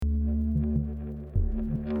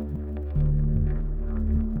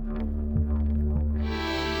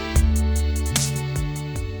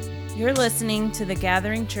You're listening to the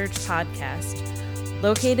Gathering Church podcast.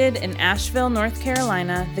 Located in Asheville, North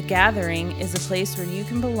Carolina, The Gathering is a place where you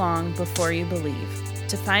can belong before you believe.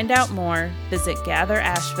 To find out more, visit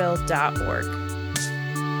gatherasheville.org.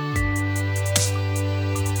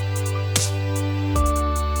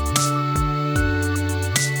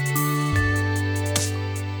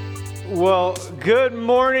 Well, good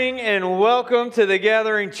morning and welcome to the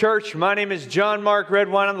Gathering Church. My name is John Mark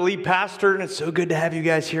Redwine. I'm the lead pastor, and it's so good to have you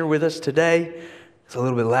guys here with us today. It's a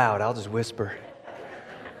little bit loud. I'll just whisper.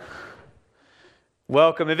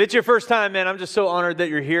 Welcome. If it's your first time, man, I'm just so honored that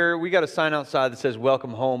you're here. We got a sign outside that says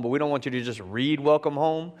welcome home, but we don't want you to just read welcome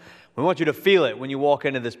home. We want you to feel it when you walk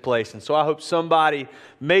into this place. And so I hope somebody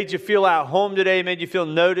made you feel at home today, made you feel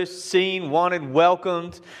noticed, seen, wanted,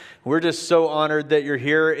 welcomed. We're just so honored that you're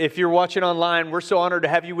here. If you're watching online, we're so honored to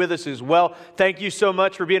have you with us as well. Thank you so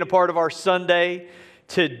much for being a part of our Sunday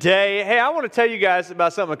today. Hey, I want to tell you guys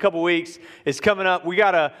about something. A couple weeks is coming up. We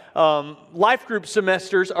got a life group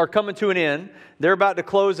semesters are coming to an end. They're about to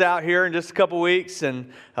close out here in just a couple weeks,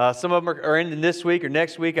 and some of them are ending this week or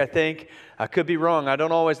next week, I think. I could be wrong. I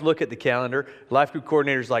don't always look at the calendar. Life group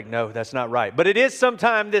coordinator's like, no, that's not right. But it is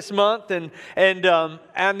sometime this month, and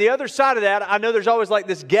on the other side of that, I know there's always like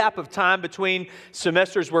this gap of time between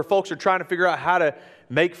semesters where folks are trying to figure out how to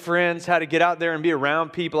make friends, how to get out there and be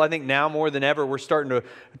around people. I think now more than ever, we're starting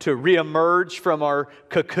to reemerge from our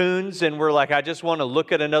cocoons, and we're like, I just want to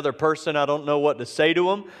look at another person. I don't know what to say to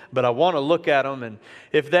them, but I want to look at them. And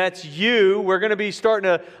if that's you, we're going to be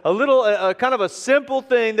starting a little kind of a simple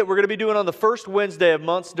thing that we're going to be doing on the first Wednesday of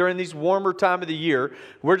months during these warmer time of the year.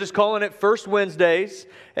 We're just calling it First Wednesdays.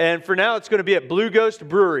 And for now, it's going to be at Blue Ghost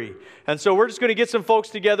Brewery. And so we're just going to get some folks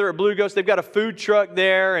together at Blue Ghost. They've got a food truck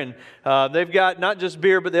there, and they've got not just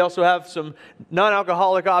beer, but they also have some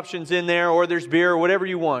non-alcoholic options in there, or there's beer, or whatever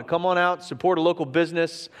you want. Come on out, support a local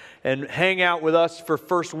business, and hang out with us for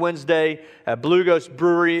First Wednesday at Blue Ghost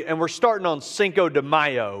Brewery. And we're starting on Cinco de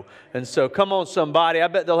Mayo. And so come on, somebody. I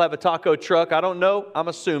bet they'll have a taco truck. I don't know. I'm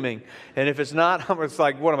assuming. And if it's not, I'm just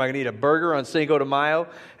like, what am I going to eat, a burger on Cinco de Mayo?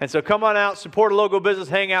 And so come on out, support a local business,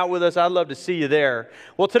 hang out with us. I'd love to see you there.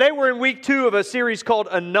 Well, today we're in week 2 of a series called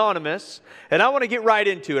Anonymous. And I want to get right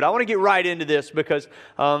into it. I want to get right into this because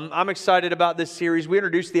I'm excited about this series. We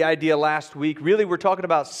introduced the idea last week. Really, we're talking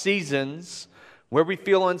about seasons where we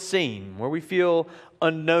feel unseen, where we feel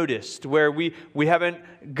unnoticed, where we haven't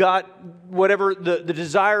got whatever the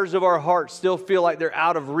desires of our heart still feel like they're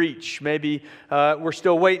out of reach. Maybe we're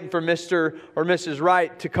still waiting for Mr. or Mrs.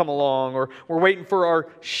 Right to come along, or we're waiting for our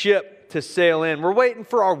ship to sail in. We're waiting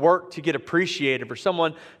for our work to get appreciated, for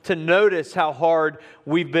someone to notice how hard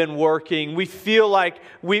we've been working. We feel like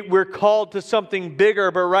we're called to something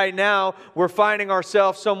bigger, but right now we're finding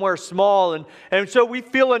ourselves somewhere small. And so we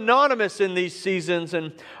feel anonymous in these seasons.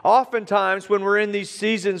 And oftentimes when we're in these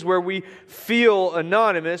seasons where we feel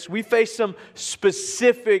anonymous, we face some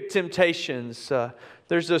specific temptations.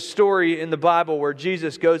 There's a story in the Bible where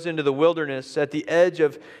Jesus goes into the wilderness at the edge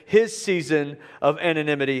of his season of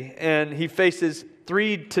anonymity, and he faces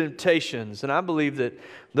 3 temptations. And I believe that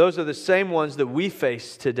those are the same ones that we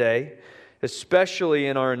face today, especially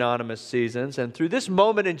in our anonymous seasons. And through this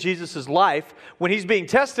moment in Jesus' life, when he's being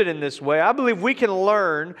tested in this way, I believe we can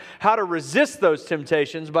learn how to resist those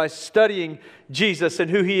temptations by studying Jesus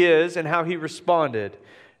and who he is and how he responded.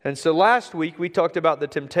 And so last week we talked about the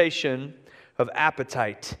temptation of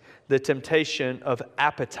appetite, the temptation of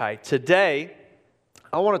appetite. Today,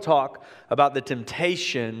 I want to talk about the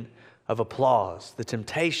temptation of applause, the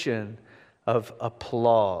temptation of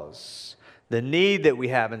applause, the need that we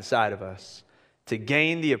have inside of us to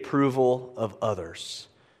gain the approval of others.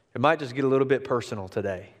 It might just get a little bit personal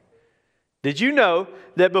today. Did you know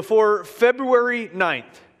that before February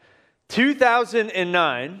 9th,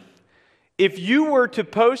 2009, if you were to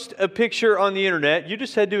post a picture on the internet, you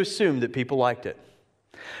just had to assume that people liked it.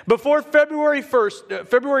 Before February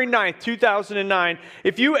 9th, 2009,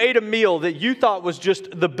 if you ate a meal that you thought was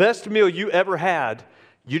just the best meal you ever had,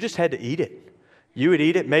 you just had to eat it. You would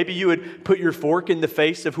eat it. Maybe you would put your fork in the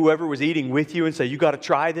face of whoever was eating with you and say, you got to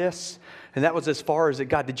try this. And that was as far as it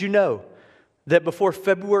got. Did you know that before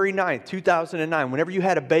February 9th, 2009, whenever you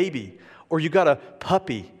had a baby or you got a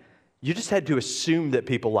puppy, you just had to assume that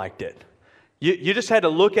people liked it? You just had to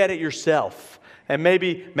look at it yourself and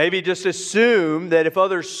maybe just assume that if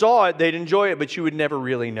others saw it, they'd enjoy it, but you would never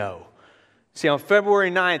really know. See, on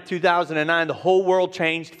February 9th, 2009, the whole world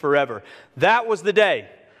changed forever. That was the day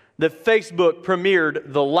that Facebook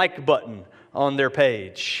premiered the like button on their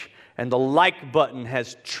page. And the like button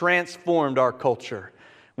has transformed our culture.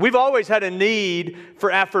 We've always had a need for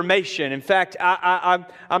affirmation. In fact,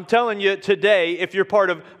 I'm telling you today, if you're part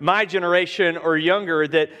of my generation or younger,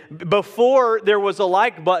 that before there was a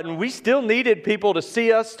like button, we still needed people to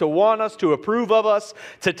see us, to want us, to approve of us,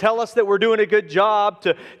 to tell us that we're doing a good job,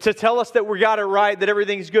 to tell us that we got it right, that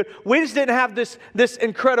everything's good. We just didn't have this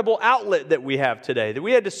incredible outlet that we have today, that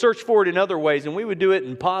we had to search for it in other ways, and we would do it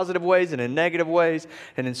in positive ways and in negative ways,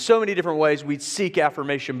 and in so many different ways we'd seek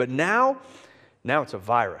affirmation. But now it's a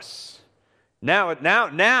virus.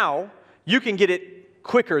 Now you can get it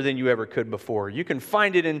quicker than you ever could before. You can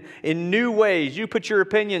find it in new ways. You put your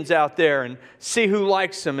opinions out there and see who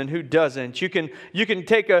likes them and who doesn't. You can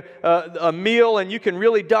take a meal and you can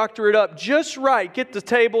really doctor it up just right. Get the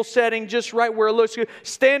table setting just right where it looks good.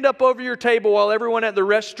 Stand up over your table while everyone at the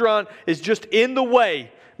restaurant is just in the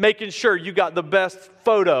way, making sure you got the best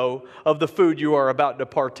photo of the food you are about to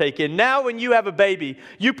partake in. Now when you have a baby,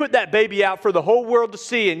 you put that baby out for the whole world to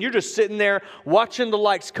see, and you're just sitting there watching the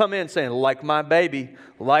likes come in saying, like my baby,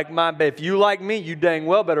 like my baby. If you like me, you dang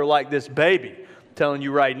well better like this baby. I'm telling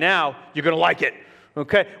you right now, you're going to like it.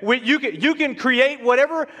 Okay? You can create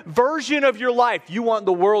whatever version of your life you want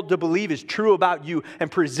the world to believe is true about you and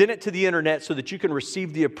present it to the internet so that you can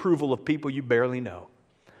receive the approval of people you barely know.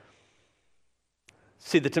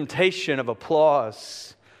 See, the temptation of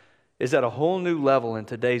applause is at a whole new level in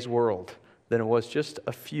today's world than it was just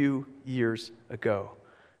a few years ago.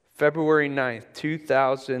 February 9th,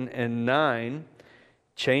 2009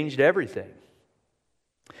 changed everything.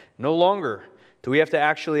 No longer do we have to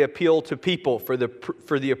actually appeal to people for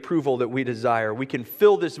the approval that we desire. We can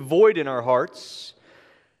fill this void in our hearts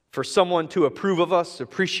for someone to approve of us,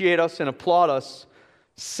 appreciate us, and applaud us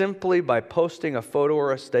simply by posting a photo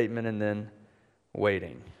or a statement and then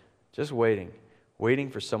waiting, just waiting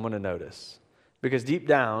for someone to notice. Because deep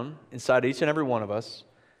down, inside each and every one of us,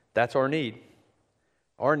 that's our need.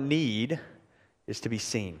 Our need is to be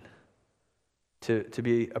seen, to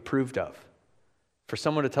be approved of, for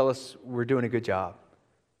someone to tell us we're doing a good job,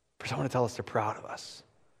 for someone to tell us they're proud of us,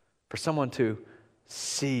 for someone to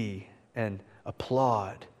see and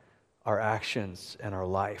applaud our actions and our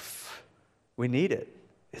life. We need it.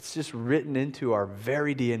 It's just written into our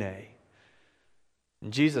very DNA.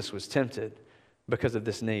 And Jesus was tempted because of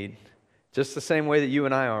this need, just the same way that you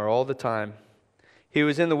and I are all the time. He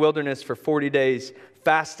was in the wilderness for 40 days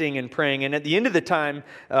fasting and praying. And at the end of the time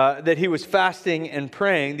that he was fasting and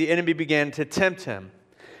praying, the enemy began to tempt him.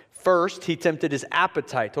 First, he tempted his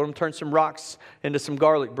appetite, told him to turn some rocks into some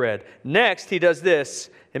garlic bread. Next, he does this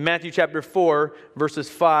in Matthew chapter 4, verses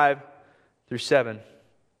 5 through 7. It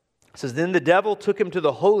says, "Then the devil took him to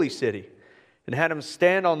the holy city and had him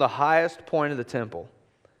stand on the highest point of the temple.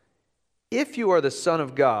 'If you are the Son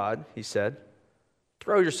of God,' he said,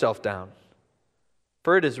 'throw yourself down.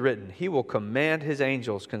 For it is written, He will command His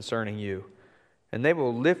angels concerning you, and they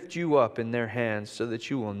will lift you up in their hands so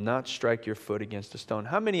that you will not strike your foot against a stone.'"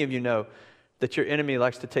 How many of you know that your enemy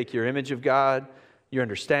likes to take your image of God, your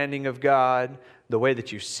understanding of God, the way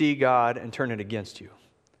that you see God, and turn it against you?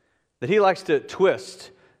 That he likes to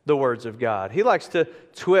twist the words of God. He likes to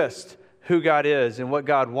twist who God is and what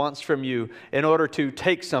God wants from you in order to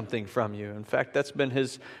take something from you. In fact, that's been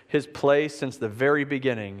his play since the very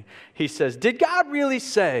beginning. He says, "Did God really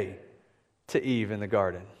say?" to Eve in the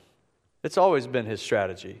garden. It's always been his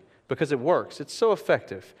strategy because it works. It's so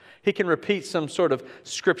effective. He can repeat some sort of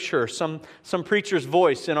scripture, some preacher's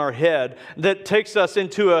voice in our head that takes us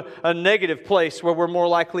into a negative place where we're more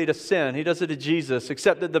likely to sin. He does it to Jesus,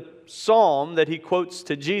 except that the psalm that he quotes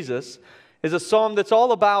to Jesus is a psalm that's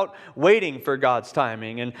all about waiting for God's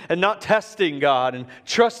timing and not testing God and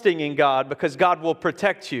trusting in God because God will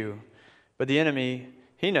protect you. But the enemy,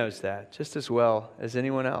 he knows that just as well as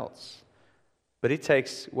anyone else. But he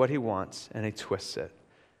takes what he wants and he twists it.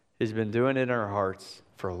 He's been doing it in our hearts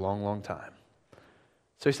for a long, long time.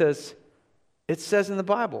 So he says, it says in the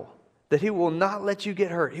Bible that he will not let you get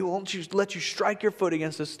hurt. He won't let you strike your foot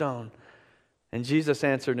against a stone. And Jesus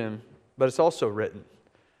answered him, but it's also written,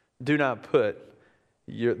 do not put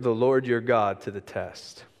the Lord your God to the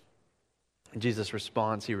test. And Jesus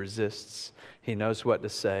responds, he resists. He knows what to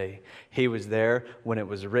say. He was there when it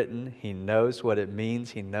was written. He knows what it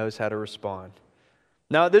means. He knows how to respond.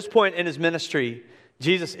 Now, at this point in his ministry,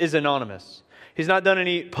 Jesus is anonymous. He's not done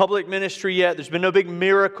any public ministry yet. There's been no big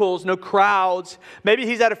miracles, no crowds. Maybe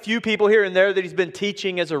he's had a few people here and there that he's been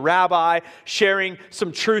teaching as a rabbi, sharing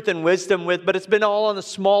some truth and wisdom with, but it's been all on a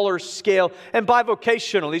smaller scale and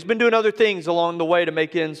bivocational. He's been doing other things along the way to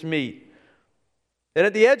make ends meet. And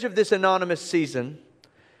at the edge of this anonymous season,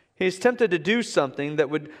 he's tempted to do something that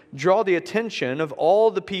would draw the attention of all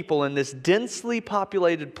the people in this densely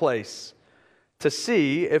populated place to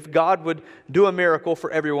see if God would do a miracle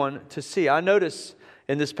for everyone to see. I notice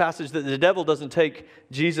in this passage that the devil doesn't take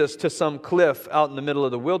Jesus to some cliff out in the middle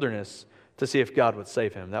of the wilderness to see if God would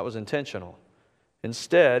save him. That was intentional.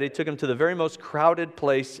 Instead, he took him to the very most crowded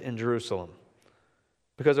place in Jerusalem,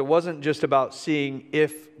 because it wasn't just about seeing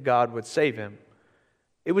if God would save him.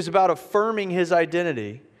 It was about affirming his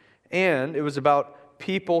identity, and it was about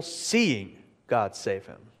people seeing God save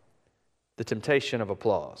him. The temptation of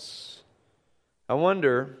applause. I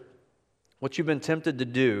wonder what you've been tempted to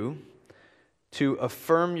do to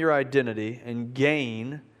affirm your identity and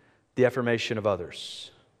gain the affirmation of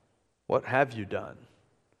others. What have you done?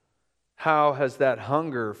 How has that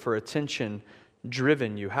hunger for attention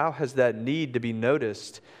driven you? How has that need to be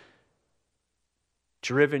noticed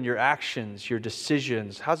driven your actions, your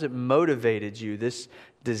decisions? How's it motivated you, this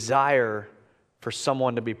desire for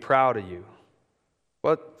someone to be proud of you?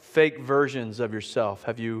 What fake versions of yourself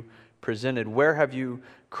have you presented? Where have you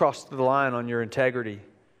crossed the line on your integrity?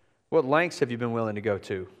 What lengths have you been willing to go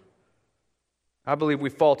to? I believe we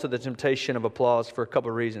fall to the temptation of applause for a couple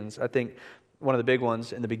of reasons. I think one of the big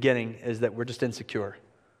ones in the beginning is that we're just insecure.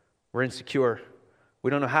 We're insecure. We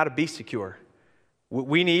don't know how to be secure.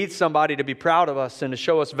 We need somebody to be proud of us and to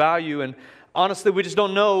show us value. And honestly, we just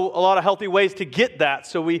don't know a lot of healthy ways to get that.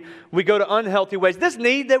 So we go to unhealthy ways. This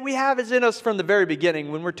need that we have is in us from the very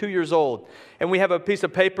beginning when we're 2 years old. And we have a piece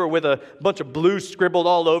of paper with a bunch of blue scribbled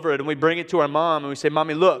all over it. And we bring it to our mom and we say,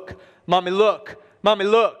 "Mommy, look. Mommy, look. Mommy,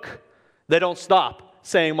 look." They don't stop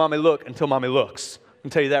saying, "Mommy, look," until Mommy looks. I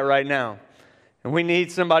can tell you that right now. And we need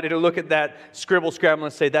somebody to look at that scrabble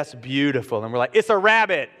and say, "That's beautiful." And we're like, "It's a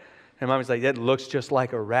rabbit." And Mommy's like, "That looks just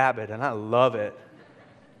like a rabbit," and I love it.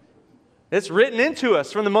 It's written into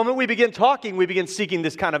us. From the moment we begin talking, we begin seeking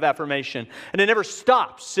this kind of affirmation. And it never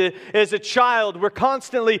stops. As a child, we're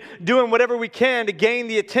constantly doing whatever we can to gain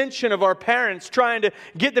the attention of our parents, trying to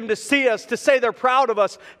get them to see us, to say they're proud of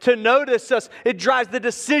us, to notice us. It drives the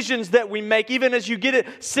decisions that we make. Even as you get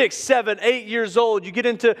at 6, 7, 8 years old, you get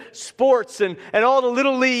into sports and all the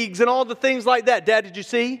little leagues and all the things like that. "Dad, did you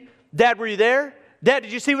see? Dad, were you there? Dad,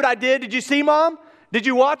 did you see what I did? Did you see, Mom? Did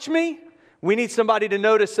you watch me?" We need somebody to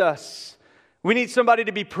notice us. We need somebody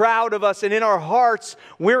to be proud of us. And in our hearts,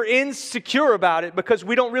 we're insecure about it because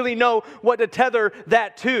we don't really know what to tether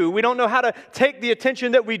that to. We don't know how to take the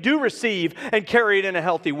attention that we do receive and carry it in a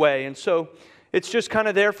healthy way. And so it's just kind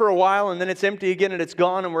of there for a while, and then it's empty again and it's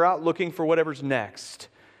gone, and we're out looking for whatever's next.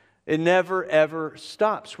 It never, ever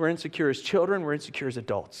stops. We're insecure as children. We're insecure as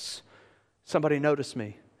adults. Somebody notice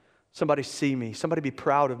me. Somebody see me. Somebody be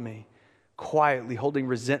proud of me. Quietly holding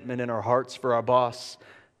resentment in our hearts for our boss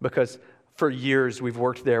because for years we've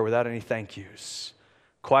worked there without any thank yous.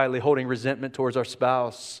 Quietly holding resentment towards our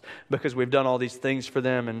spouse because we've done all these things for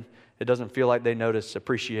them and it doesn't feel like they notice,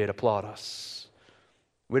 appreciate, applaud us.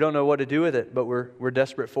 We don't know what to do with it, but we're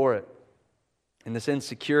desperate for it. And this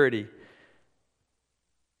insecurity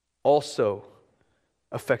also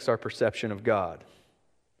affects our perception of God.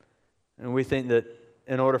 And we think that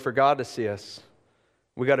in order for God to see us,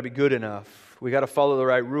 we got to be good enough. We got to follow the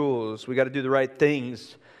right rules. We got to do the right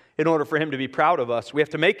things in order for Him to be proud of us. We have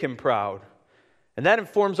to make Him proud. And that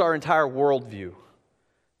informs our entire worldview.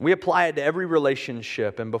 We apply it to every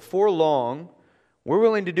relationship. And before long, we're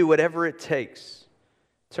willing to do whatever it takes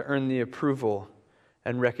to earn the approval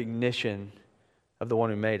and recognition of the one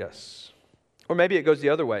who made us. Or maybe it goes the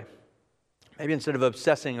other way. Maybe instead of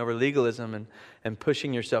obsessing over legalism and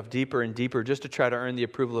pushing yourself deeper and deeper just to try to earn the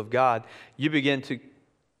approval of God, you begin to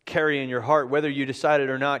carry in your heart, whether you decide it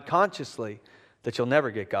or not consciously, that you'll never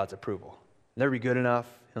get God's approval. You'll never be good enough.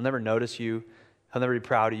 He'll never notice you. He'll never be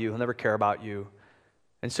proud of you. He'll never care about you.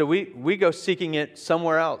 And so we go seeking it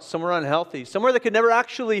somewhere else, somewhere unhealthy, somewhere that could never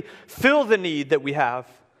actually fill the need that we have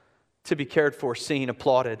to be cared for, seen,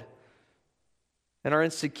 applauded. And our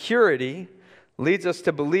insecurity leads us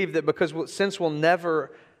to believe that since we'll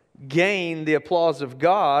never gain the applause of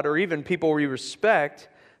God or even people we respect,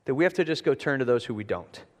 that we have to just go turn to those who we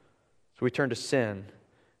don't. So we turn to sin.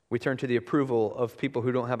 We turn to the approval of people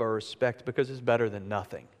who don't have our respect because it's better than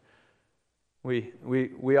nothing.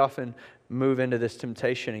 We often move into this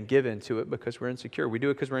temptation and give into it because we're insecure. We do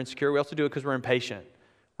it because we're insecure. We also do it because we're impatient.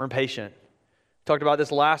 We're impatient. We talked about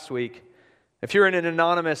this last week. If you're in an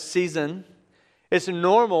anonymous season, it's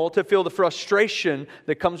normal to feel the frustration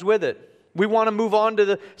that comes with it. We want to move on to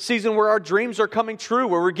the season where our dreams are coming true,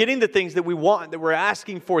 where we're getting the things that we want, that we're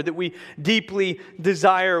asking for, that we deeply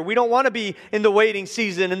desire. We don't want to be in the waiting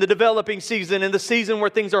season, in the developing season, in the season where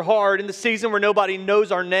things are hard, in the season where nobody knows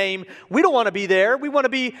our name. We don't want to be there. We want to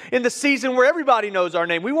be in the season where everybody knows our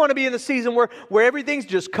name. We want to be in the season where everything's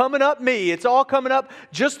just coming up me. It's all coming up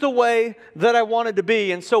just the way that I want it to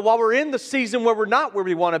be. And so while we're in the season where we're not where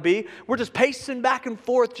we want to be, we're just pacing back and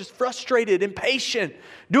forth, just frustrated, impatient,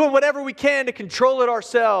 doing whatever we can to control it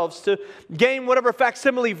ourselves, to gain whatever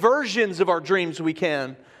facsimile versions of our dreams we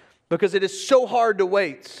can, because it is so hard to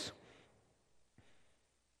wait.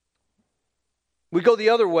 We go the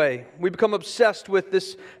other way. We become obsessed with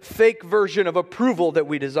this fake version of approval that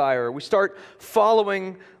we desire. We start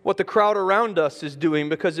following what the crowd around us is doing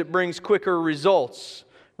because it brings quicker results,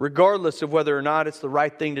 regardless of whether or not it's the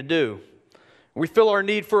right thing to do. We feel our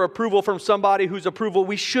need for approval from somebody whose approval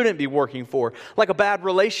we shouldn't be working for, like a bad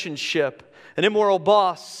relationship, an immoral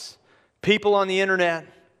boss, people on the internet.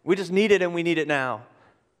 We just need it and we need it now.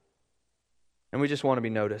 And we just want to be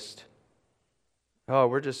noticed. Oh,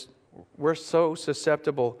 we're so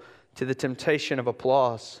susceptible to the temptation of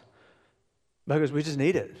applause because we just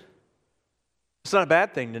need it. It's not a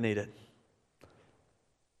bad thing to need it.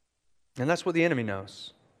 And that's what the enemy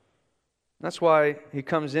knows. That's why he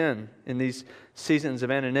comes in these seasons of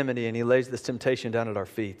anonymity and he lays this temptation down at our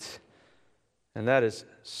feet. And that is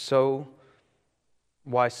so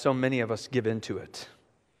why so many of us give into it,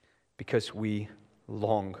 because we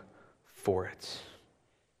long for it.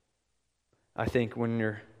 I think when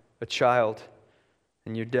you're a child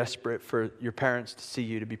and you're desperate for your parents to see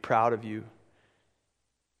you, to be proud of you,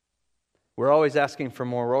 we're always asking for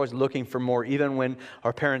more. We're always looking for more, even when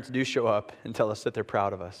our parents do show up and tell us that they're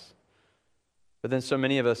proud of us. But then so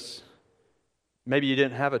many of us, maybe you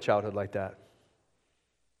didn't have a childhood like that.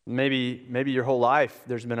 Maybe your whole life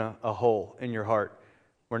there's been a hole in your heart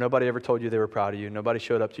where nobody ever told you they were proud of you. Nobody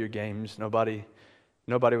showed up to your games. Nobody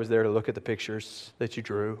was there to look at the pictures that you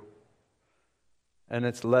drew. And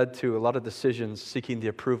it's led to a lot of decisions seeking the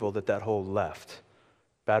approval that hole left.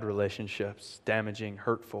 Bad relationships, damaging,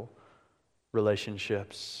 hurtful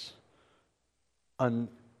relationships,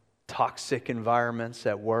 toxic environments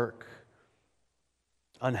at work,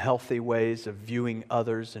 unhealthy ways of viewing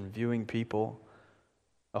others and viewing people,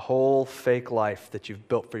 a whole fake life that you've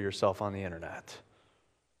built for yourself on the internet.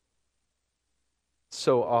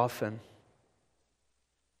 So often,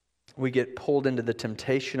 we get pulled into the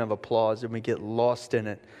temptation of applause and we get lost in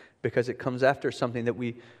it because it comes after something that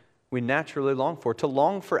we naturally long for. To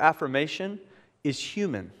long for affirmation is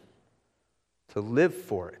human. To live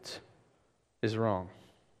for it is wrong.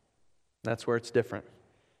 That's where it's different.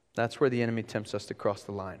 That's where the enemy tempts us to cross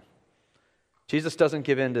the line. Jesus doesn't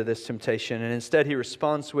give in to this temptation, and instead he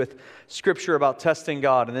responds with scripture about testing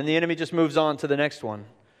God, and then the enemy just moves on to the next one.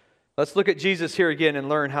 Let's look at Jesus here again and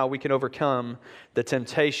learn how we can overcome the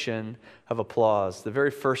temptation of applause. The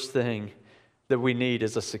very first thing that we need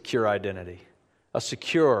is a secure identity. A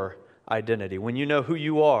secure identity. When you know who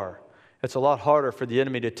you are, it's a lot harder for the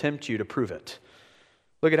enemy to tempt you to prove it.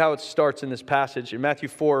 Look at how it starts in this passage. In Matthew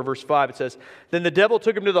 4, verse 5, it says, "Then the devil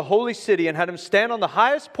took him to the holy city and had him stand on the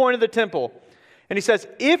highest point of the temple. And he says,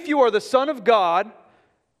 'If you are the Son of God,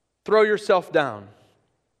 throw yourself down.'"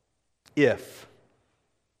 If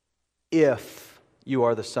you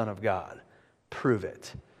are the Son of God, prove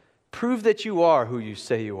it. Prove that you are who you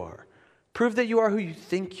say you are. Prove that you are who you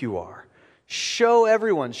think you are. Show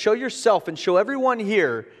everyone, show yourself and show everyone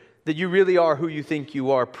here that you really are who you think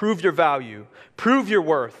you are. Prove your value. Prove your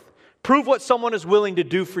worth. Prove what someone is willing to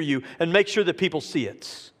do for you and make sure that people see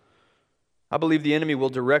it. I believe the enemy will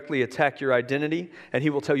directly attack your identity and he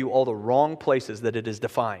will tell you all the wrong places that it is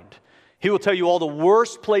defined. He will tell you all the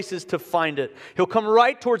worst places to find it. He'll come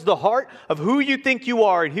right towards the heart of who you think you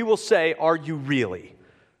are and he will say, "Are you really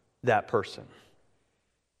that person?"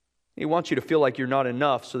 He wants you to feel like you're not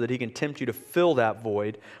enough so that he can tempt you to fill that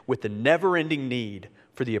void with the never-ending need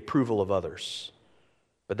for the approval of others.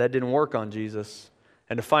 But that didn't work on Jesus.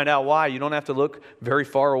 And to find out why, you don't have to look very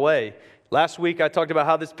far away. Last week I talked about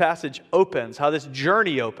how this passage opens, how this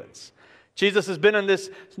journey opens. Jesus has been on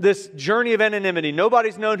this journey of anonymity.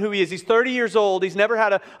 Nobody's known who he is. He's 30 years old. He's never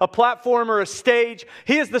had a platform or a stage.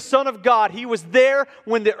 He is the Son of God. He was there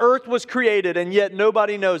when the earth was created, and yet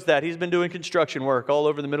nobody knows that. He's been doing construction work all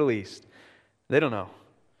over the Middle East. They don't know.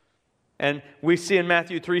 And we see in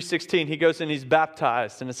Matthew 3:16, he goes and he's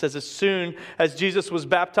baptized. And it says, as soon as Jesus was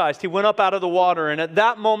baptized, he went up out of the water. And at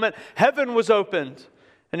that moment, heaven was opened.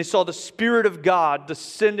 And he saw the Spirit of God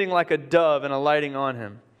descending like a dove and alighting on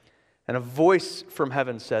him. And a voice from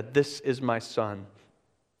heaven said, "This is my Son,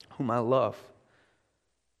 whom I love.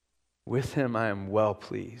 With him I am well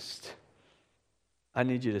pleased. I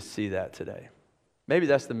need you to see that today. Maybe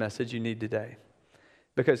that's the message you need today.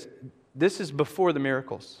 Because this is before the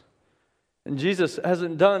miracles. And Jesus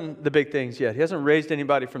hasn't done the big things yet. He hasn't raised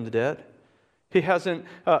anybody from the dead. He hasn't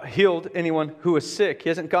healed anyone who was sick. He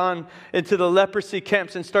hasn't gone into the leprosy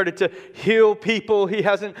camps and started to heal people. He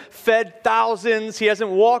hasn't fed thousands. He hasn't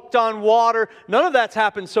walked on water. None of that's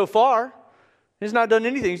happened so far. He's not done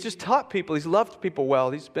anything. He's just taught people. He's loved people well.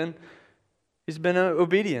 He's been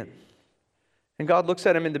obedient. And God looks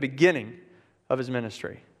at him in the beginning of his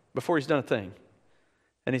ministry, before he's done a thing.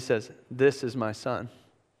 And he says, "This is my son,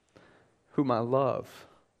 whom I love,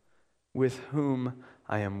 with whom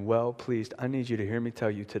I am well pleased." I need you to hear me tell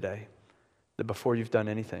you today that before you've done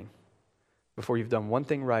anything, before you've done one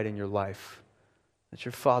thing right in your life, that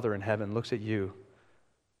your Father in heaven looks at you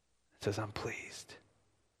and says, "I'm pleased."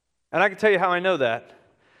 And I can tell you how I know that.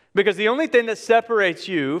 Because the only thing that separates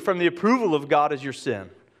you from the approval of God is your sin.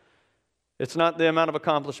 It's not the amount of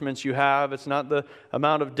accomplishments you have. It's not the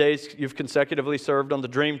amount of days you've consecutively served on the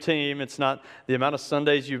dream team. It's not the amount of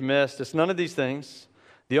Sundays you've missed. It's none of these things.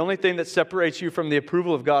 The only thing that separates you from the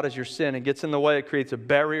approval of God is your sin. It gets in the way. It creates a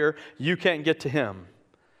barrier. You can't get to him.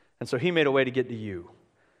 And so he made a way to get to you.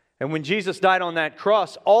 And when Jesus died on that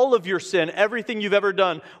cross, all of your sin, everything you've ever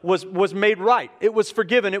done, was made right. It was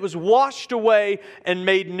forgiven. It was washed away and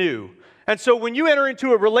made new. And so when you enter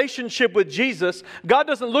into a relationship with Jesus, God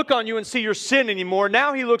doesn't look on you and see your sin anymore.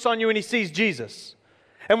 Now he looks on you and he sees Jesus.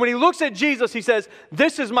 And when he looks at Jesus, he says,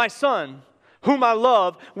 "This is my son, whom I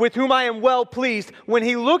love, with whom I am well pleased." When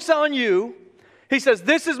he looks on you, he says,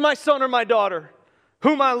 "This is my son or my daughter,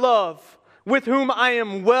 whom I love, with whom I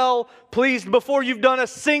am well pleased." Before you've done a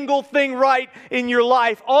single thing right in your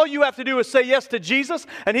life, all you have to do is say yes to Jesus,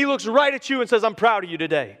 and he looks right at you and says, "I'm proud of you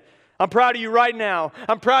today. I'm proud of you right now.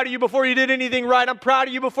 I'm proud of you before you did anything right. I'm proud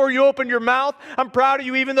of you before you opened your mouth. I'm proud of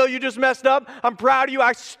you even though you just messed up. I'm proud of you."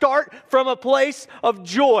 I start from a place of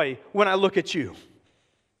joy when I look at you.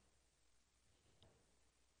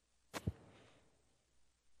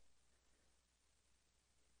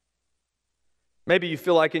 Maybe you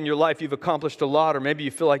feel like in your life you've accomplished a lot, or maybe you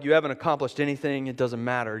feel like you haven't accomplished anything. It doesn't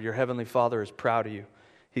matter. Your Heavenly Father is proud of you.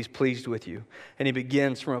 He's pleased with you. And he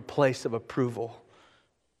begins from a place of approval.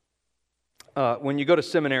 When you go to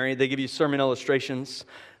seminary, they give you sermon illustrations.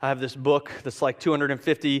 I have this book that's like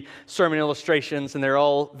 250 sermon illustrations, and they're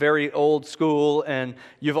all very old school. And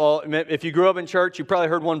if you grew up in church, you probably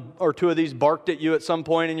heard one or two of these barked at you at some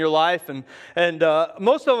point in your life. And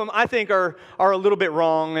most of them, I think, are a little bit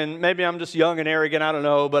wrong. And maybe I'm just young and arrogant, I don't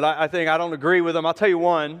know. But I think I don't agree with them. I'll tell you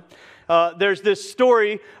one. There's this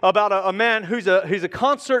story about a man who's a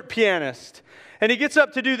concert pianist. And he gets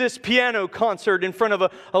up to do this piano concert in front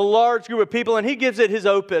of a large group of people, and he gives it his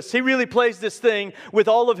opus. He really plays this thing with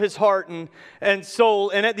all of his heart and soul.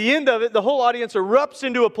 And at the end of it, the whole audience erupts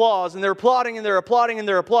into applause, and they're applauding, and they're applauding, and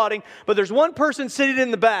they're applauding. But there's one person sitting in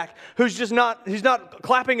the back he's not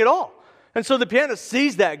clapping at all. And so the pianist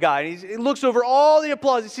sees that guy, and he looks over all the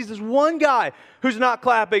applause. He sees this one guy who's not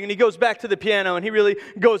clapping, and he goes back to the piano, and he really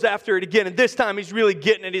goes after it again. And this time he's really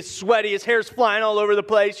getting it. He's sweaty. His hair's flying all over the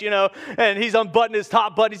place, and he's unbuttoned his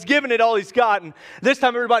top button. He's giving it all he's got. And this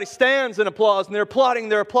time everybody stands in applause, and they're applauding.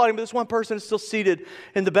 But this one person is still seated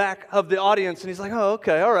in the back of the audience, and he's like, "Oh,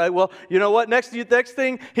 okay, all right. Well, you know what? Next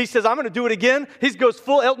thing, he says, I'm going to do it again." He goes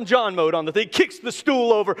full Elton John mode on the thing, kicks the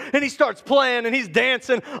stool over, and he starts playing, and he's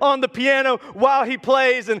dancing on the piano while he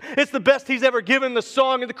plays, and it's the best he's ever given the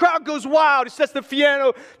song. And the crowd goes wild. He sets the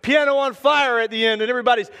piano on fire at the end, and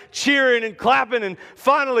everybody's cheering and clapping. And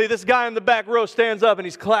finally, this guy in the back row stands up, and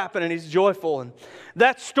he's clapping, and he's joyful. And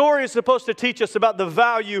that story is supposed to teach us about the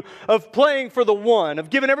value of playing for the one, of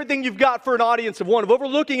giving everything you've got for an audience of one, of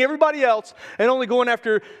overlooking everybody else and only going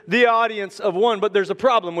after the audience of one. But there's a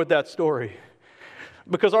problem with that story,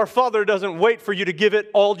 because our Father doesn't wait for you to give it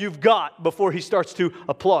all you've got before he starts to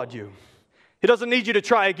applaud you. He doesn't need you to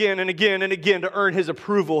try again and again and again to earn his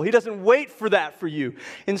approval. He doesn't wait for that for you.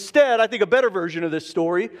 Instead, I think a better version of this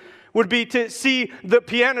story would be to see the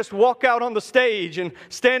pianist walk out on the stage and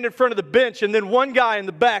stand in front of the bench, and then one guy in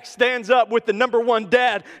the back stands up with the number one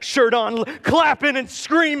dad shirt on, clapping and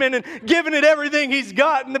screaming and giving it everything he's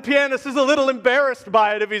got. And the pianist is a little embarrassed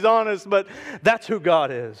by it, if he's honest, but that's who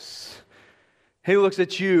God is. He looks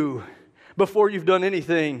at you before you've done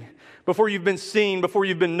anything, before you've been seen, before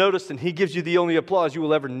you've been noticed, and he gives you the only applause you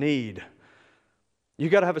will ever need. You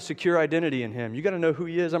got to have a secure identity in him. You got to know who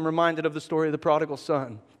he is. I'm reminded of the story of the prodigal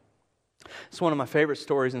son. It's one of my favorite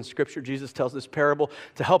stories in Scripture. Jesus tells this parable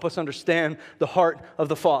to help us understand the heart of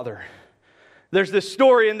the Father. There's this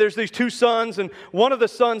story, and there's these two sons, and one of the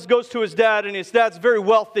sons goes to his dad, and his dad's very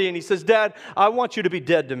wealthy, and he says, Dad, I want you to be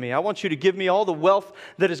dead to me. I want you to give me all the wealth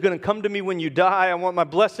that is going to come to me when you die. I want my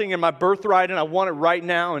blessing and my birthright, and I want it right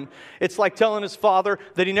now. And it's like telling his father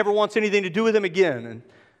that he never wants anything to do with him again. And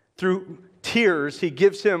through tears, he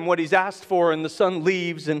gives him what he's asked for, and the son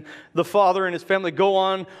leaves, and the father and his family go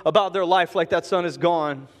on about their life like that son is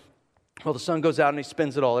gone. Well, the son goes out and he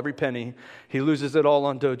spends it all, every penny. He loses it all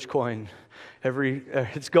on Dogecoin.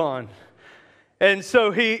 It's gone. And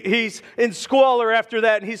so he's in squalor after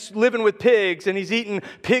that, and he's living with pigs, and he's eating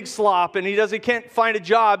pig slop, and he can't find a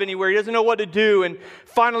job anywhere. He doesn't know what to do. And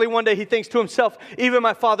finally one day he thinks to himself, even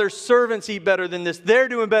my father's servants eat better than this. They're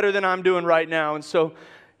doing better than I'm doing right now. And so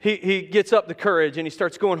he gets up the courage, and he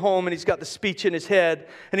starts going home, and he's got the speech in his head,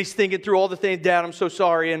 and he's thinking through all the things. Dad, I'm so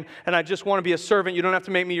sorry, and I just want to be a servant. You don't have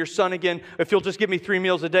to make me your son again. If you'll just give me 3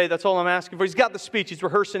 meals a day, that's all I'm asking for. He's got the speech. He's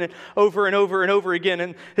rehearsing it over and over and over again,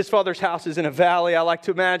 and his father's house is in a valley, I like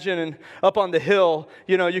to imagine, and up on the hill,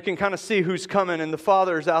 you can kind of see who's coming, and the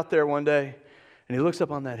father's out there one day, and he looks up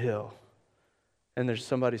on that hill, and there's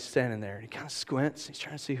somebody standing there, and he kind of squints. He's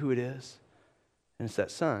trying to see who it is, and it's that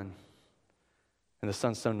son. And the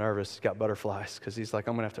son's so nervous, he's got butterflies, because he's like,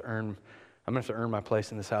 I'm going to have to earn my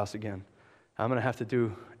place in this house again. I'm going to have to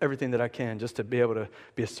do everything that I can just to be able to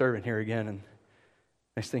be a servant here again. And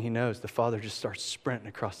next thing he knows, the father just starts sprinting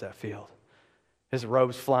across that field. His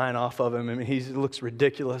robe's flying off of him. I mean, he looks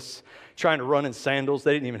ridiculous, trying to run in sandals.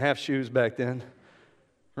 They didn't even have shoes back then.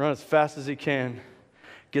 Run as fast as he can.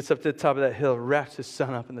 Gets up to the top of that hill, wraps his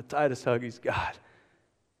son up in the tightest hug he's got.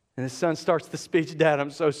 And his son starts the speech, Dad,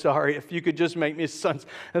 I'm so sorry. If you could just make me a son.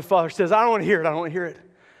 And the father says, I don't want to hear it. I don't want to hear it.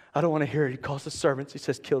 I don't want to hear it. He calls the servants. He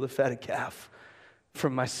says, kill the fatted calf. For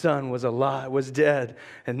my son was dead,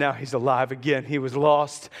 and now he's alive again. He was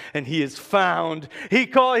lost, and he is found. He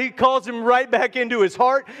calls him right back into his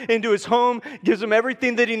heart, into his home, gives him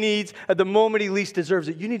everything that he needs at the moment he least deserves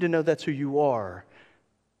it. You need to know that's who you are.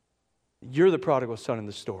 You're the prodigal son in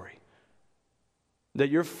the story. That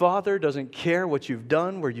your father doesn't care what you've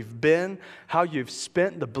done, where you've been, how you've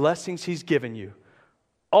spent the blessings he's given you.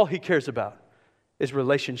 All he cares about is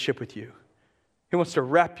relationship with you. He wants to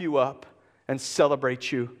wrap you up and celebrate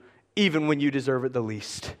you, even when you deserve it the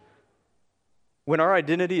least. When our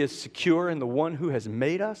identity is secure in the one who has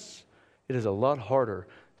made us, it is a lot harder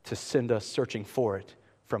to send us searching for it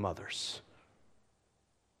from others.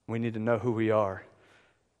 We need to know who we are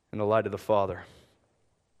in the light of the Father.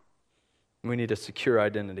 We need a secure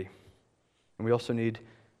identity. And we also need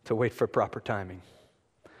to wait for proper timing.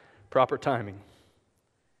 Proper timing.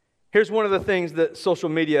 Here's one of the things that social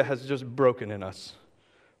media has just broken in us.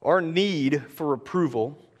 Our need for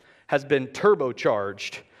approval has been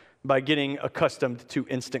turbocharged by getting accustomed to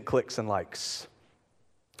instant clicks and likes.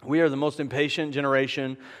 We are the most impatient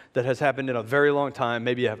generation that has happened in a very long time,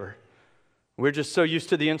 maybe ever. We're just so used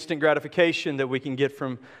to the instant gratification that we can get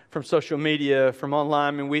from social media, from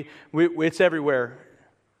online, and it's everywhere.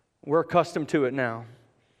 We're accustomed to it now.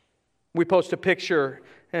 We post a picture,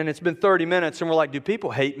 and it's been 30 minutes, and we're like, do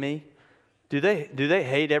people hate me? Do they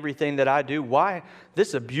hate everything that I do? Why? This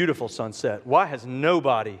is a beautiful sunset. Why has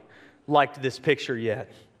nobody liked this picture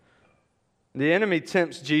yet? The enemy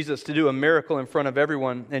tempts Jesus to do a miracle in front of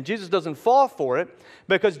everyone, and Jesus doesn't fall for it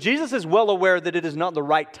because Jesus is well aware that it is not the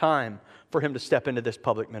right time for him to step into this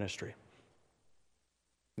public ministry.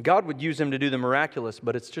 God would use him to do the miraculous,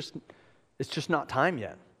 but it's just not time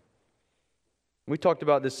yet. We talked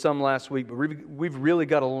about this some last week, but we've really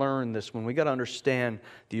got to learn this one. We've got to understand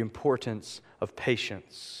the importance of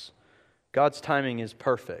patience. God's timing is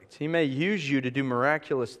perfect. He may use you to do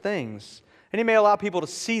miraculous things, and he may allow people to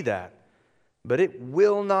see that, but it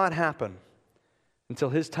will not happen until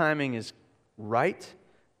his timing is right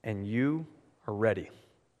and you are ready.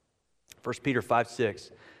 1 Peter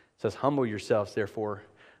 5:6 says, humble yourselves, therefore,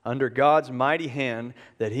 under God's mighty hand,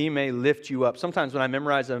 that he may lift you up. Sometimes when I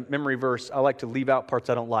memorize a memory verse, I like to leave out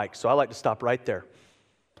parts I don't like, so I like to stop right there.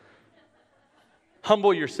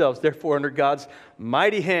 Humble yourselves, therefore, under God's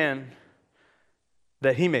mighty hand,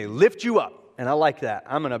 that he may lift you up. And I like that.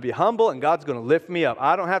 I'm going to be humble, and God's going to lift me up.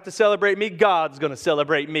 I don't have to celebrate me. God's going to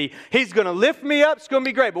celebrate me. He's going to lift me up. It's going to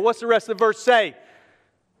be great. But what's the rest of the verse say?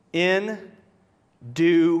 In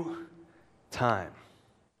due time.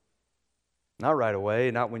 Not right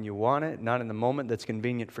away, not when you want it, not in the moment that's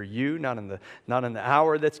convenient for you, not in the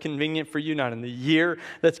hour that's convenient for you, not in the year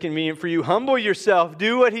that's convenient for you. Humble yourself.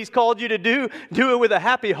 Do what he's called you to do. Do it with a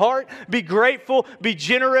happy heart. Be grateful. Be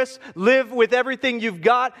generous. Live with everything you've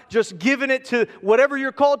got. Just giving it to whatever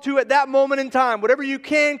you're called to at that moment in time. Whatever you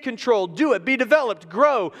can control, do it. Be developed.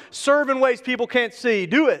 Grow. Serve in ways people can't see.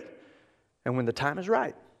 Do it. And when the time is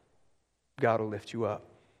right, God will lift you up.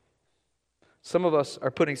 Some of us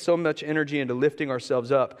are putting so much energy into lifting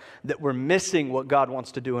ourselves up that we're missing what God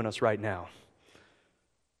wants to do in us right now.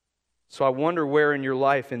 So I wonder where in your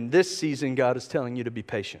life in this season God is telling you to be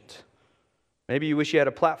patient. Maybe you wish you had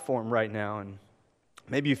a platform right now, and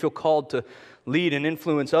maybe you feel called to lead and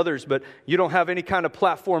influence others, but you don't have any kind of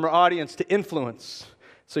platform or audience to influence.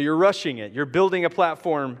 So you're rushing it. You're building a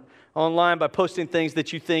platform online by posting things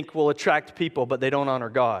that you think will attract people, but they don't honor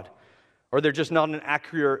God. Or they're just not an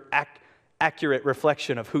accurate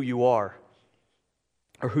reflection of who you are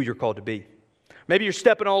or who you're called to be. Maybe you're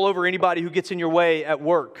stepping all over anybody who gets in your way at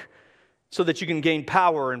work so that you can gain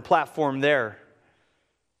power and platform there.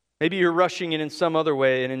 Maybe you're rushing it in some other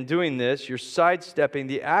way, and in doing this, you're sidestepping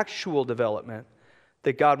the actual development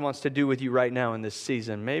that God wants to do with you right now in this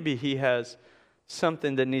season. Maybe He has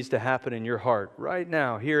something that needs to happen in your heart right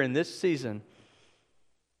now, here in this season,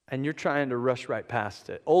 and you're trying to rush right past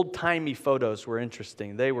it. Old-timey photos were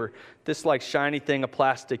interesting. They were this like shiny thing of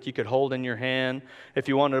plastic you could hold in your hand. If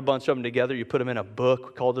you wanted a bunch of them together, you put them in a book.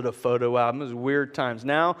 We called it a photo album. It was weird times.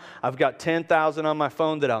 Now, I've got 10,000 on my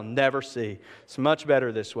phone that I'll never see. It's much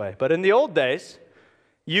better this way. But in the old days,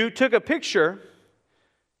 you took a picture,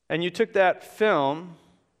 and you took that film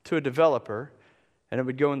to a developer, and it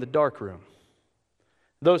would go in the dark room.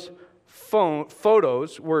 Those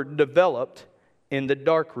photos were developed in the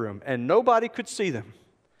dark room, and nobody could see them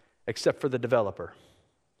except for the developer.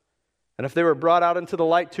 And if they were brought out into the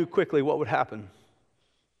light too quickly, what would happen?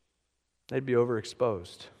 They'd be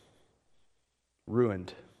overexposed,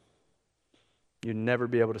 ruined. You'd never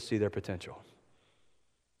be able to see their potential.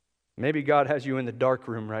 Maybe God has you in the dark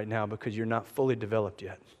room right now because you're not fully developed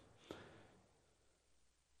yet.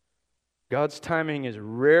 God's timing is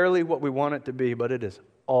rarely what we want it to be, but it is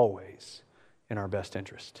always in our best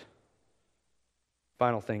interest.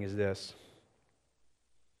 Final thing is this.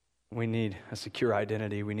 We need a secure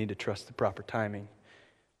identity. We need to trust the proper timing.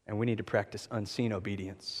 And we need to practice unseen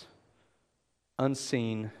obedience.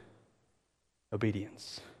 Unseen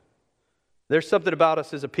obedience. There's something about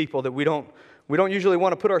us as a people that we don't usually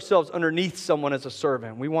want to put ourselves underneath someone as a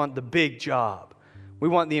servant. We want the big job. We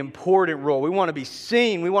want the important role. We want to be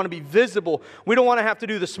seen. We want to be visible. We don't want to have to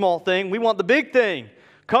do the small thing. We want the big thing.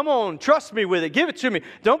 Come on, trust me with it. Give it to me.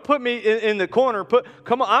 Don't put me in the corner.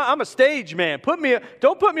 Come on, I'm a stage man.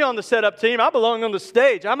 Don't put me on the setup team. I belong on the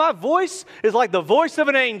stage. My voice is like the voice of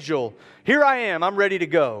an angel. Here I am. I'm ready to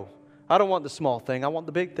go. I don't want the small thing. I want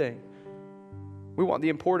the big thing. We want the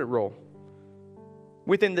important role.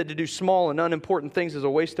 We think that to do small and unimportant things is a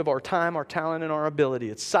waste of our time, our talent, and our ability.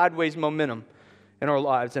 It's sideways momentum in our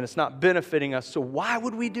lives, and it's not benefiting us. So why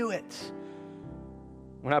would we do it?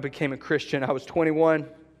 When I became a Christian, I was 21,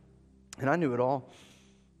 and I knew it all.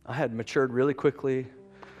 I had matured really quickly.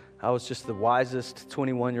 I was just the wisest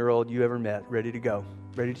 21-year-old you ever met, ready to go,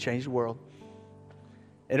 ready to change the world.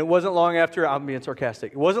 And it wasn't long after, I'm being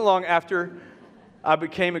sarcastic, it wasn't long after I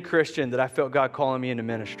became a Christian that I felt God calling me into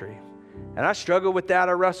ministry. And I struggled with that.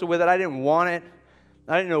 I wrestled with it. I didn't want it.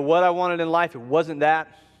 I didn't know what I wanted in life. It wasn't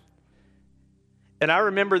that. And I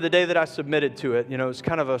remember the day that I submitted to it, it was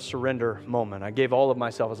kind of a surrender moment. I gave all of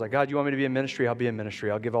myself. I was like, God, you want me to be in ministry? I'll be in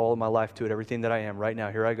ministry. I'll give all of my life to it, everything that I am right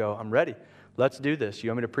now. Here I go. I'm ready. Let's do this.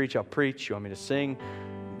 You want me to preach? I'll preach. You want me to sing?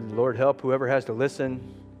 Lord, help whoever has to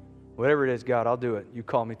listen. Whatever it is, God, I'll do it. You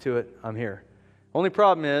call me to it. I'm here. Only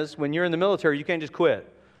problem is, when you're in the military, you can't just quit.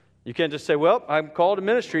 You can't just say, well, I'm called to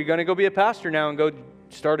ministry. Going to go be a pastor now and go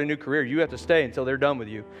start a new career. You have to stay until they're done with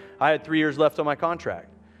you. I had 3 years left on my contract.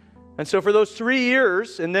 And so for those 3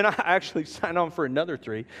 years, and then I actually signed on for another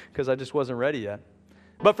 3 because I just wasn't ready yet.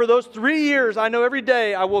 But for those 3 years, I know every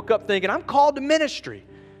day I woke up thinking, I'm called to ministry.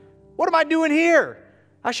 What am I doing here?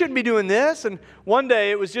 I shouldn't be doing this. And one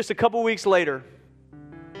day, it was just a couple weeks later,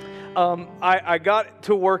 I got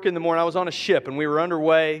to work in the morning. I was on a ship, and we were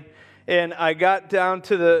underway. And I got down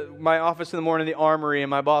to my office in the morning, the armory, and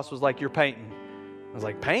my boss was like, you're painting. I was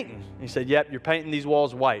like, painting? He said, yep, you're painting these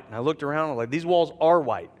walls white. And I looked around, and I was like, these walls are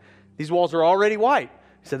white. These walls are already white.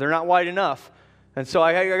 He said, they're not white enough. And so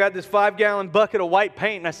I got this 5-gallon bucket of white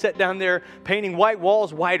paint, and I sat down there painting white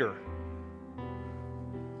walls whiter.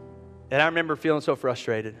 And I remember feeling so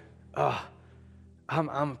frustrated. I'm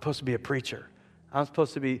supposed to be a preacher. I'm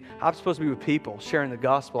supposed to be with people, sharing the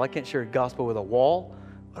gospel. I can't share the gospel with a wall.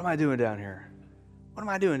 What am I doing down here? What am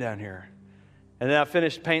I doing down here? And then I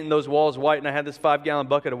finished painting those walls white, and I had this 5-gallon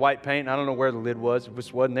bucket of white paint, and I don't know where the lid was. It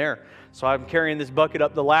just wasn't there. So I'm carrying this bucket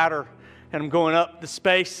up the ladder, and I'm going up the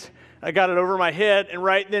space. I got it over my head, and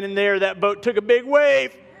right then and there, that boat took a big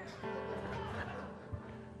wave.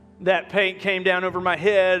 that paint came down over my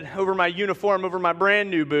head, over my uniform, over my brand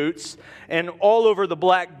new boots, and all over the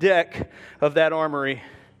black deck of that armory.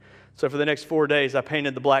 So for the next 4 days, I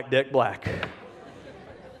painted the black deck black.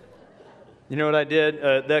 You know what I did?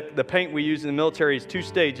 The paint we use in the military is 2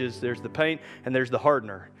 stages. There's the paint and there's the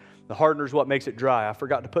hardener. The hardener is what makes it dry. I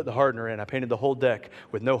forgot to put the hardener in. I painted the whole deck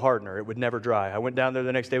with no hardener. It would never dry. I went down there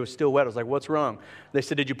the next day. It was still wet. I was like, what's wrong? They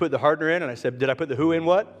said, did you put the hardener in? And I said, did I put the who in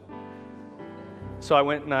what? So I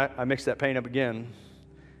went and I mixed that paint up again.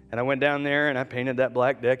 And I went down there and I painted that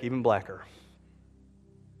black deck even blacker.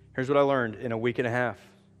 Here's what I learned in a week and a half.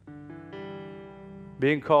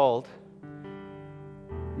 Being called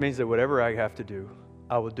means that whatever I have to do,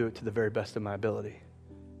 I will do it to the very best of my ability.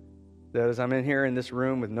 That as I'm in here in this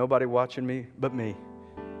room with nobody watching me but me,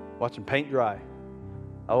 watching paint dry.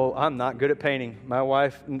 Oh, I'm not good at painting. My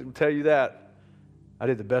wife will tell you that. I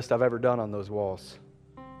did the best I've ever done on those walls.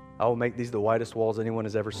 I will make these the whitest walls anyone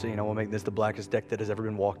has ever seen. I will make this the blackest deck that has ever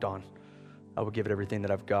been walked on. I will give it everything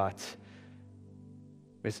that I've got.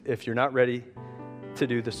 If you're not ready to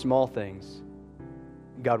do the small things,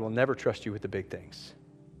 God will never trust you with the big things.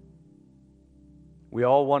 We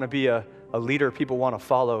all want to be a leader people want to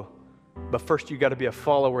follow, but first you got to be a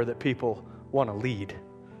follower that people want to lead.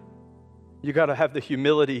 You got to have the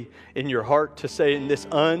humility in your heart to say, in this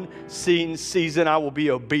unseen season, I will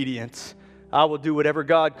be obedient. I will do whatever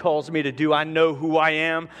God calls me to do. I know who I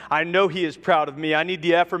am. I know He is proud of me. I need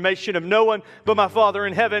the affirmation of no one but my Father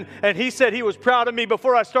in heaven. And He said He was proud of me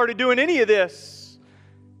before I started doing any of this.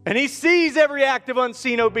 And He sees every act of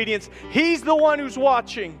unseen obedience. He's the one who's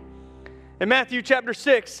watching. In Matthew chapter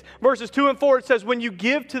 6, verses 2 and 4, it says, when you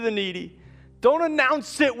give to the needy, don't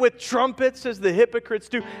announce it with trumpets as the hypocrites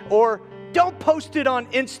do, or don't post it on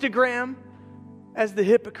Instagram as the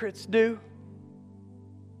hypocrites do,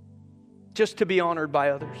 just to be honored by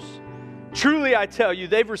others. Truly, I tell you,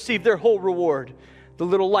 they've received their whole reward. The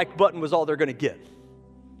little like button was all they're going to get.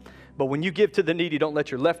 But when you give to the needy, don't let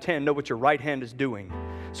your left hand know what your right hand is doing,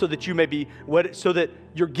 so that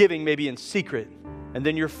your giving may be in secret. And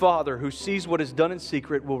then your Father, who sees what is done in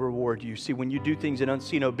secret, will reward you. See, when you do things in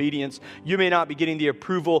unseen obedience, you may not be getting the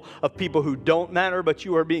approval of people who don't matter, but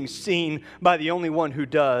you are being seen by the only one who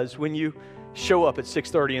does. When you show up at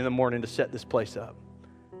 6:30 in the morning to set this place up,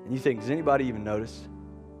 and you think, does anybody even notice?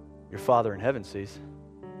 Your Father in heaven sees.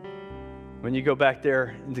 When you go back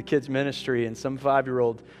there into kids' ministry and some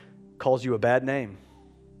 5-year-old calls you a bad name,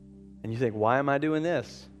 and you think, why am I doing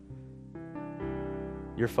this?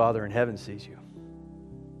 Your Father in heaven sees you.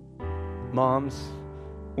 Moms,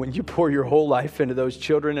 when you pour your whole life into those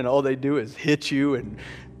children and all they do is hit you and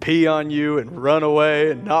pee on you and run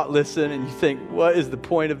away and not listen, and you think, what is the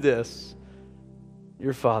point of this?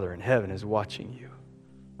 Your Father in heaven is watching you.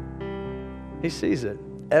 He sees it.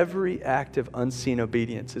 Every act of unseen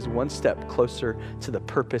obedience is one step closer to the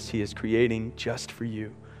purpose He is creating just for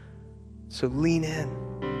you. So lean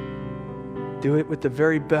in. Do it with the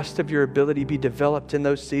very best of your ability. Be developed in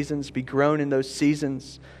those seasons. Be grown in those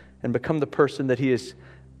seasons. And become the person that He is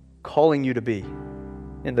calling you to be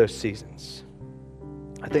in those seasons.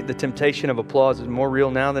 I think the temptation of applause is more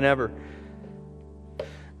real now than ever.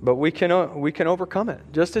 But we can overcome it,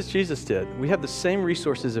 just as Jesus did. We have the same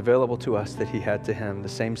resources available to us that He had to Him. The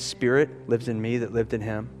same Spirit lives in me that lived in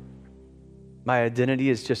Him. My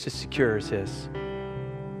identity is just as secure as His.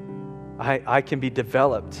 I can be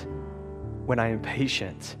developed when I am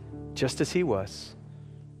patient, just as He was.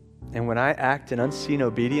 And when I act in unseen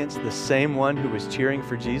obedience, the same one who was cheering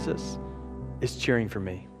for Jesus is cheering for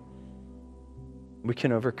me. We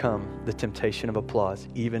can overcome the temptation of applause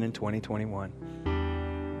even in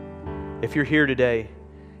 2021. If you're here today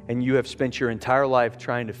and you have spent your entire life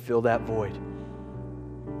trying to fill that void,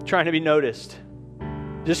 trying to be noticed,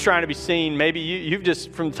 just trying to be seen, maybe you've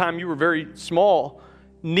just, from the time you were very small,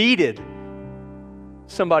 needed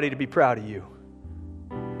somebody to be proud of you.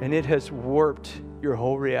 And it has warped your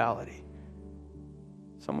whole reality.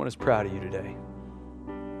 Someone is proud of you today.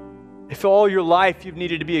 If all your life you've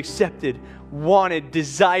needed to be accepted, wanted,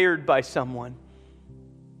 desired by someone,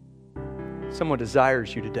 someone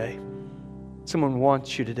desires you today. Someone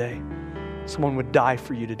wants you today. Someone would die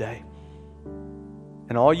for you today.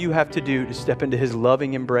 And all you have to do to step into His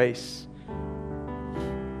loving embrace,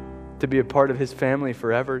 to be a part of His family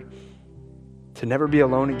forever, to never be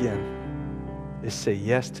alone again, is say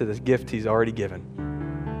yes to this gift He's already given.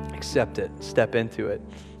 Accept it, step into it,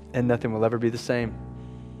 and nothing will ever be the same.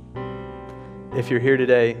 If you're here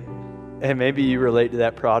today, and maybe you relate to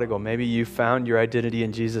that prodigal, maybe you found your identity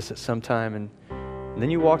in Jesus at some time, and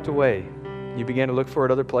then you walked away. You began to look for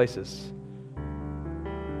it other places.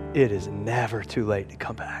 It is never too late to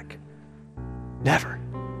come back. Never.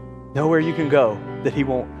 Nowhere you can go that he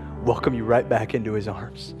won't welcome you right back into his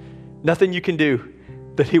arms. Nothing you can do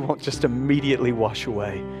that he won't just immediately wash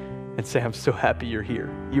away and say, I'm so happy you're here.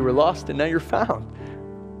 You were lost and now you're found.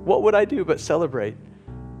 What would I do but celebrate?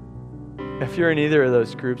 If you're in either of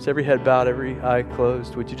those groups, every head bowed, every eye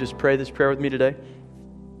closed, would you just pray this prayer with me today?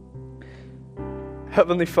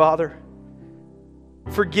 Heavenly Father,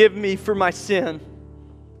 forgive me for my sin.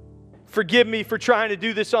 Forgive me for trying to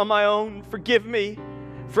do this on my own. Forgive me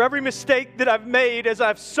for every mistake that I've made as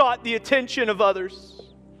I've sought the attention of others.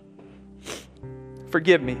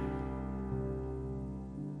 Forgive me.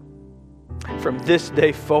 From this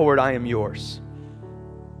day forward, I am yours.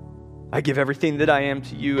 I give everything that I am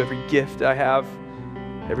to you, every gift I have,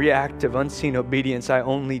 every act of unseen obedience. I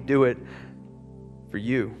only do it for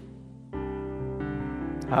you.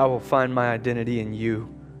 I will find my identity in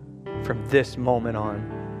you from this moment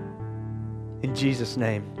on. In Jesus'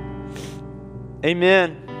 name,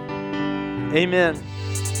 amen. Amen.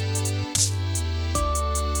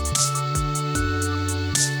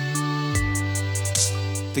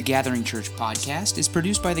 The Gathering Church podcast is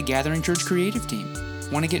produced by the Gathering Church creative team.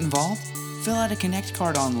 Want to get involved? Fill out a Connect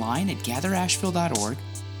card online at gatherasheville.org.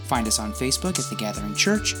 Find us on Facebook at The Gathering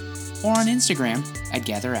Church or on Instagram at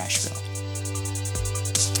Gather Asheville.